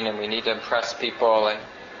meeting and we need to impress people.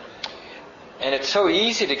 And it's so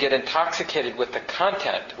easy to get intoxicated with the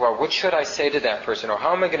content. Well, what should I say to that person? Or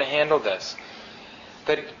how am I going to handle this?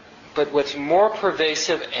 But what's more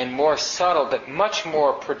pervasive and more subtle, but much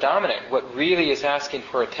more predominant, what really is asking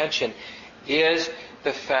for attention, is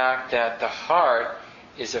the fact that the heart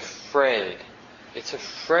is afraid. It's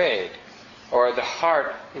afraid. Or the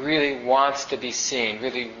heart really wants to be seen,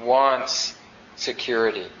 really wants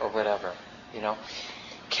security or whatever,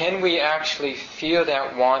 Can we actually feel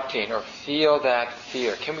that wanting or feel that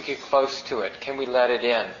fear? Can we get close to it? Can we let it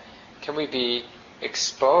in? Can we be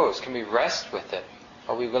exposed? Can we rest with it?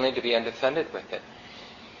 Are we willing to be undefended with it?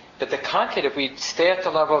 But the content, if we stay at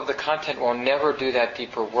the level of the content, we'll never do that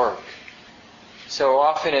deeper work. So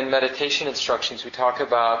often in meditation instructions, we talk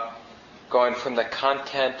about going from the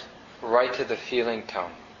content right to the feeling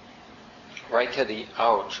tone, right to the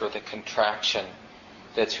ouch or the contraction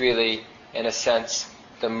that's really, in a sense,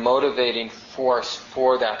 the motivating force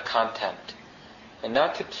for that content. And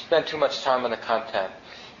not to spend too much time on the content,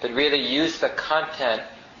 but really use the content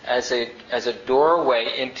as a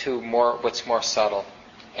doorway into what's more subtle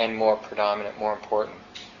and more predominant, more important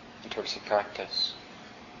in terms of practice.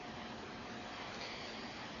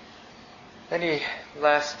 Any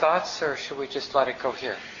last thoughts, or should we just let it go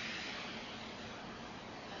here?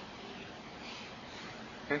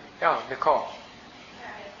 Oh, Nicole.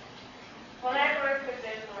 Well, I work with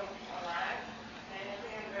this one a lot, and I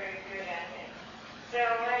think I'm very good at it. So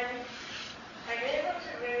when I'm able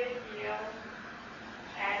to really feel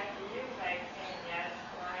at ease, like saying yes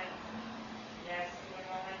once, yes in the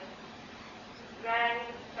moment, then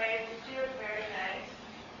it feels very nice,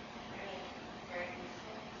 very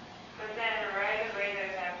peaceful. But then right away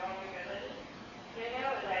there's that vulnerability,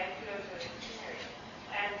 that feels really scary.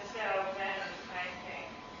 And so then I think,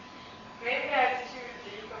 maybe that's too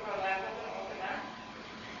deep of a level to open up,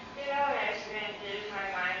 and I should engage my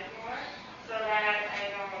mind more, so that I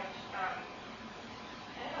don't,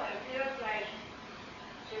 it feels like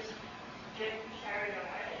just get carried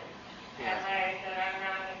away, and that I'm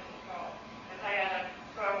not in control. It's like on a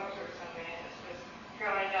boat or something, and it's just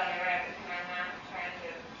going down the rapids, and I'm not trying to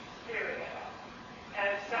steer it at all.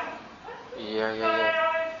 And so, Yeah. I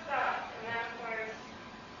always stop, and then of course,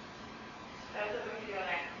 that doesn't feel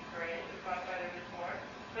like great, it's not better before.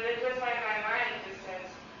 But it's just like my mind just says,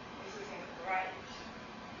 this isn't right. This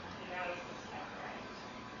is not right.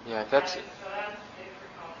 Yeah, that's difficult.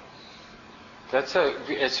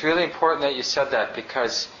 It's really important that you said that,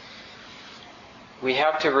 because we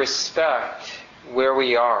have to respect where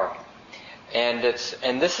we are. And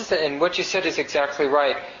what you said is exactly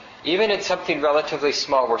right. Even in something relatively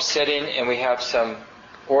small, we're sitting and we have some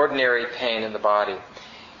ordinary pain in the body.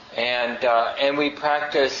 And we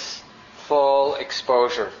practice full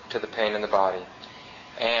exposure to the pain in the body.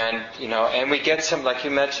 And we get some, like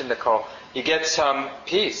you mentioned, Nicole, you get some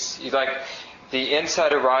peace. The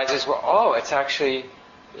insight arises,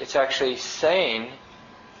 it's actually sane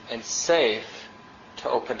and safe to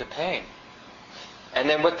open to pain. And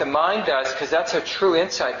then what the mind does, because that's a true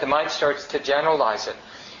insight, the mind starts to generalize it.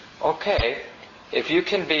 Okay, if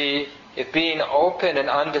being open and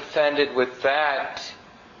undefended with that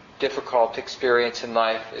difficult experience in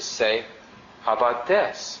life is safe, how about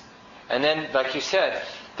this? And then, like you said,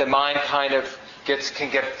 the mind kind of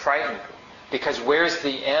can get frightened, because where's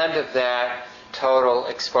the end of that total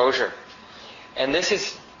exposure? And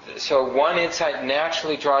so one insight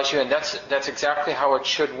naturally draws you in. That's exactly how it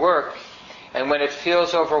should work. And when it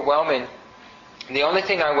feels overwhelming, the only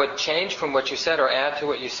thing I would change from what you said or add to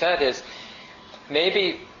what you said is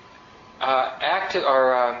maybe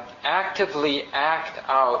actively act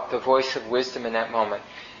out the voice of wisdom in that moment.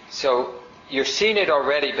 So you're seeing it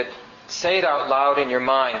already, but say it out loud in your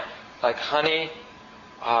mind, like, honey,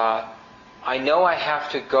 I know I have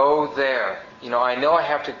to go there, I know I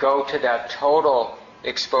have to go to that total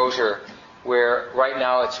exposure where right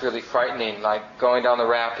now it's really frightening, like going down the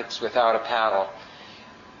rapids without a paddle.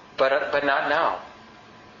 But not now.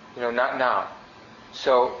 Not now.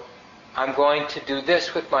 So I'm going to do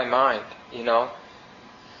this with my mind,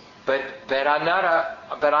 But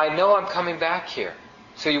I know I'm coming back here.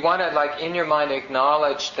 So you want to, in your mind,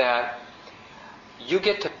 acknowledge that you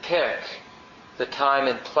get to pick the time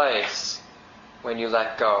and place when you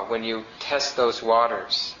let go, when you test those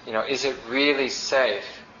waters. Is it really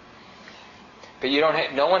safe? But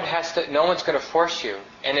no one's going to force you,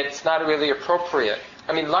 and it's not really appropriate.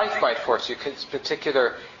 Life might force you, because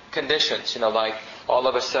particular conditions, like all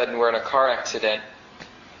of a sudden we're in a car accident,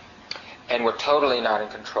 and we're totally not in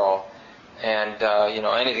control, and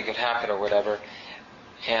anything could happen or whatever,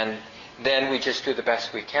 and then we just do the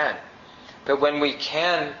best we can. But when we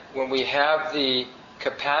have the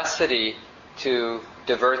capacity to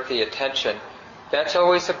divert the attention, that's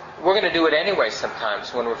always we're going to do it anyway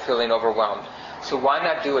sometimes when we're feeling overwhelmed. So why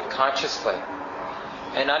not do it consciously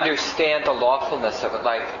and understand the lawfulness of it,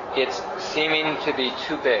 like it's seeming to be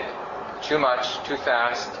too big, too much, too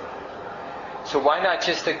fast. So why not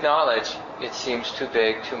just acknowledge it seems too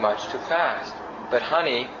big, too much, too fast? But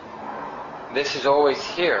honey, this is always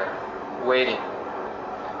here, waiting.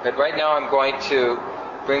 But right now I'm going to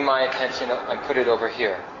bring my attention and put it over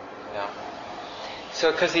here.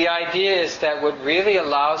 So, because the idea is that what really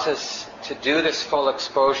allows us to do this full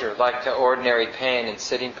exposure, like the ordinary pain and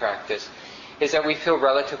sitting practice, is that we feel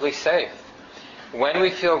relatively safe. When we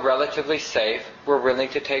feel relatively safe, we're willing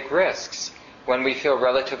to take risks. When we feel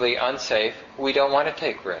relatively unsafe, we don't want to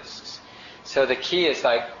take risks. So the key is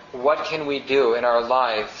what can we do in our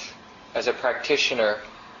life as a practitioner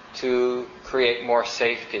to create more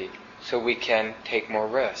safety so we can take more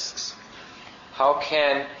risks? How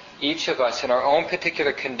can each of us in our own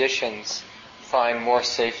particular conditions find more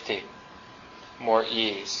safety, more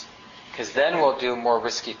ease? Because then we'll do more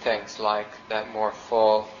risky things like that more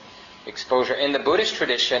full exposure. In the Buddhist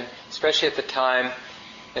tradition, especially at the time,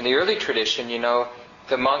 in the early tradition,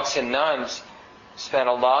 the monks and nuns spent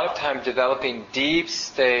a lot of time developing deep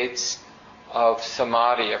states of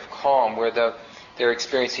samadhi, of calm, where they're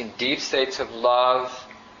experiencing deep states of love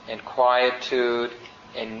and quietude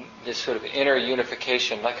and this sort of inner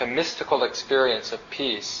unification, like a mystical experience of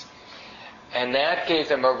peace. And that gave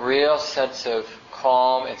them a real sense of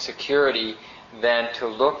calm and security then to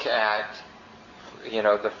look at,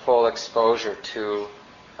 the full exposure to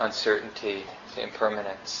uncertainty, to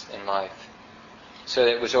impermanence in life. So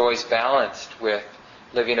it was always balanced with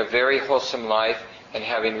living a very wholesome life and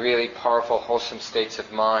having really powerful, wholesome states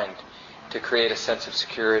of mind to create a sense of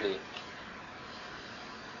security.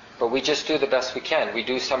 But we just do the best we can. We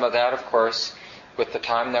do some of that, of course, with the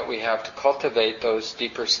time that we have to cultivate those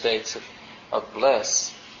deeper states of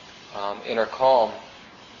bliss, inner calm.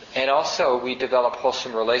 And also we develop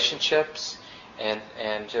wholesome relationships and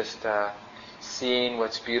just seeing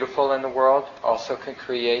what's beautiful in the world also can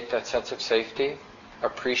create that sense of safety,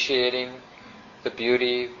 appreciating the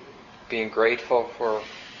beauty, being grateful for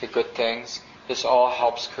the good things. This all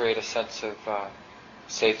helps create a sense of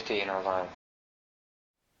safety in our life.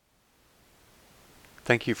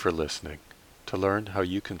 Thank you for listening. To learn how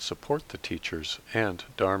you can support the teachers and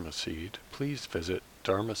Dharma Seed, please visit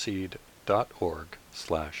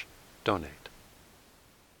dharmaseed.org/donate.